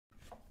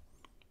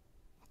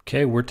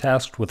Okay, we're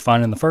tasked with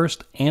finding the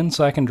first and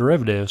second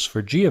derivatives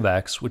for g of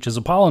x, which is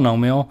a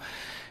polynomial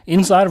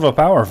inside of a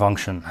power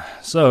function.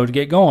 So to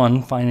get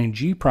going, finding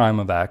g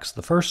prime of x,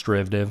 the first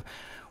derivative,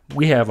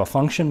 we have a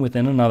function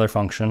within another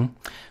function.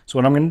 So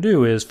what I'm going to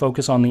do is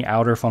focus on the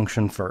outer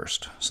function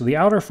first. So the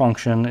outer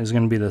function is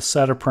going to be the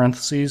set of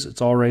parentheses.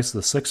 It's all raised to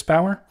the 6th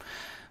power.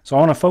 So I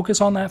want to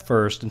focus on that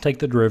first and take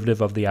the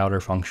derivative of the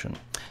outer function.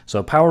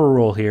 So power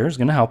rule here is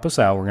going to help us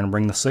out. We're going to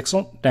bring the 6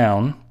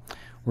 down.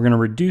 We're going to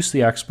reduce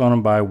the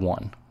exponent by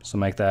 1. So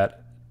make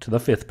that to the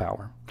 5th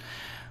power.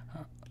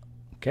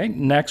 Okay,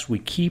 next we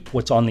keep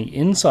what's on the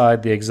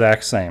inside the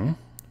exact same.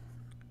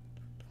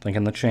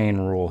 Thinking the chain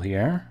rule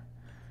here.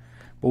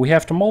 But we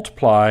have to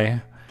multiply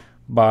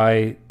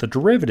by the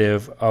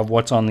derivative of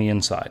what's on the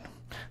inside.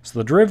 So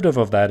the derivative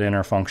of that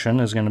inner function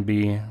is going to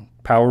be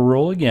power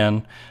rule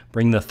again.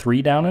 Bring the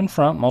 3 down in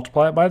front,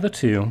 multiply it by the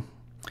 2,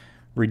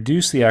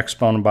 reduce the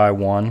exponent by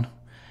 1,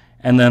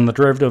 and then the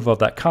derivative of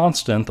that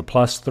constant, the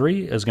plus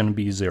 3, is going to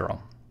be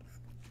 0.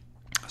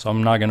 So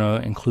I'm not going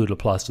to include a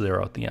plus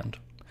 0 at the end.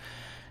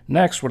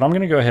 Next, what I'm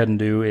going to go ahead and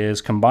do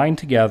is combine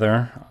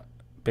together.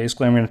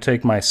 Basically, I'm going to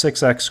take my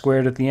 6x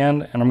squared at the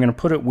end, and I'm going to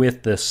put it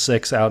with this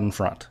 6 out in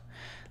front.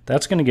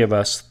 That's going to give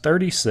us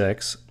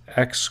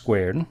 36x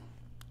squared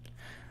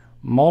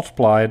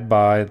multiplied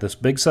by this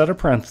big set of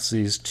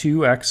parentheses,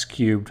 2x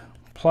cubed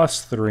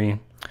plus 3,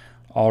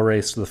 all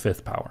raised to the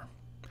 5th power.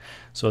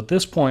 So at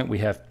this point, we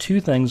have two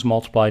things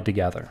multiplied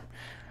together.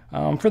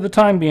 For the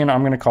time being,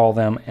 I'm going to call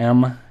them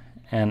m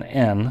and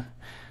n.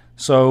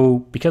 So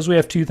because we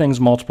have two things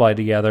multiplied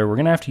together, we're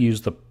going to have to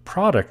use the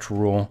product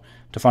rule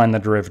to find the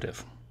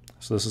derivative.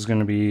 So this is going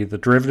to be the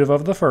derivative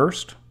of the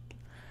first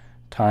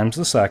times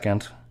the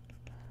second,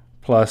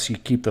 plus you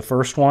keep the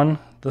first one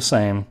the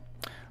same,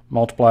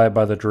 multiply it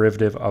by the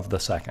derivative of the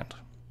second.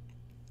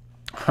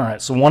 All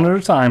right, so one at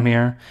a time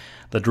here.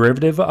 The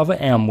derivative of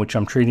m, which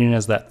I'm treating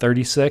as that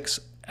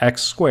 36x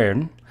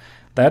squared,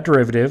 that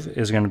derivative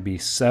is going to be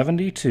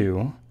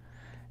 72x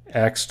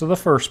to the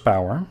 1st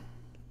power.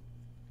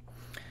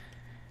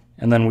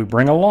 And then we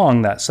bring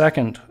along that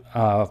second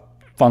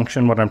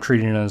function, what I'm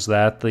treating as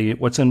that,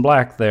 what's in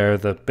black there,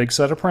 the big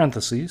set of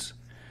parentheses,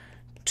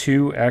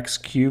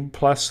 2x cubed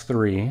plus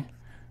 3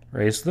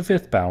 raised to the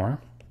 5th power,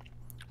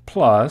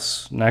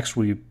 plus, next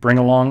we bring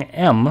along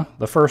m,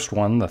 the first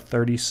one, the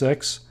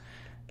 36x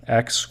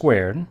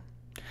squared.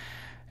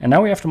 And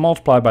now we have to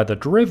multiply by the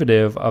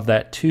derivative of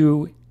that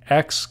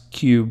 2x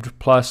cubed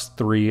plus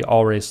 3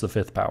 all raised to the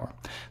 5th power.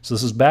 So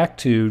this is back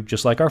to,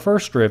 just like our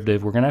first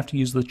derivative, we're going to have to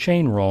use the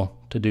chain rule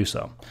to do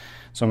so.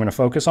 So I'm going to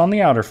focus on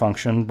the outer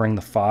function, bring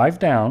the 5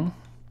 down,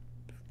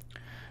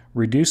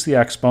 reduce the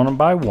exponent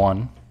by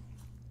 1,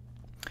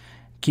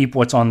 keep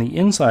what's on the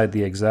inside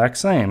the exact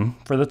same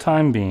for the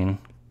time being,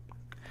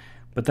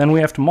 but then we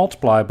have to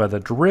multiply by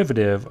the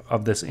derivative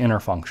of this inner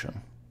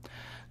function.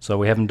 So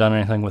we haven't done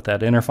anything with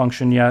that inner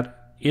function yet.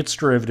 Its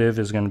derivative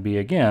is going to be,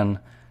 again,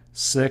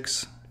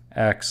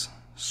 6x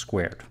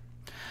squared.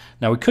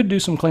 Now we could do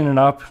some cleaning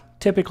up.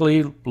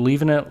 Typically,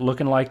 leaving it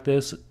looking like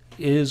this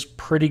is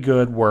pretty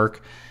good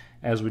work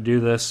as we do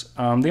this.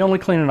 The only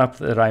cleaning up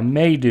that I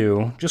may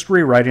do, just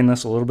rewriting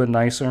this a little bit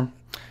nicer,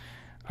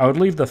 I would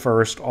leave the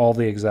first all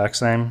the exact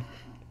same.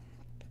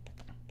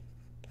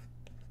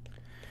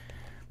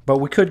 But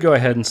we could go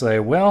ahead and say,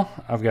 well,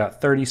 I've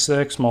got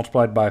 36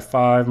 multiplied by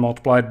 5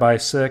 multiplied by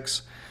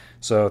 6.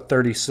 So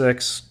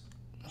 36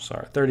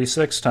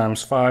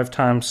 times 5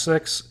 times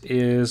 6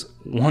 is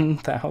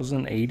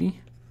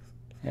 1080,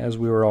 as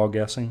we were all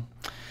guessing.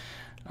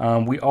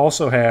 We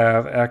also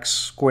have x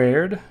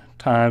squared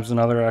times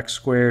another x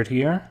squared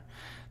here.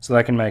 So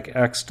that can make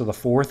x to the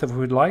 4th if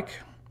we'd like.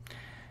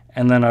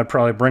 And then I'd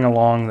probably bring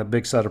along the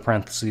big set of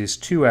parentheses,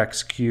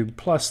 2x cubed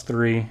plus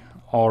 3,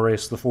 all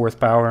raised to the 4th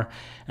power,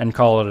 and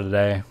call it a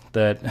day.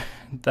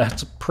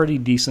 That's a pretty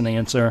decent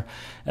answer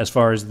as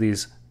far as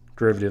these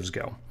derivatives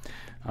go.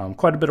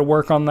 Quite a bit of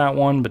work on that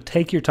one, but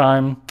take your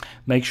time.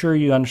 Make sure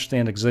you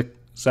understand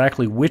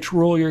exactly which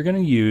rule you're going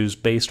to use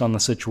based on the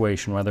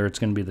situation, whether it's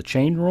going to be the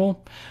chain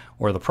rule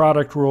or the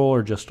product rule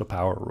or just a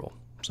power rule.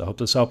 So I hope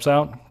this helps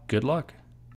out. Good luck.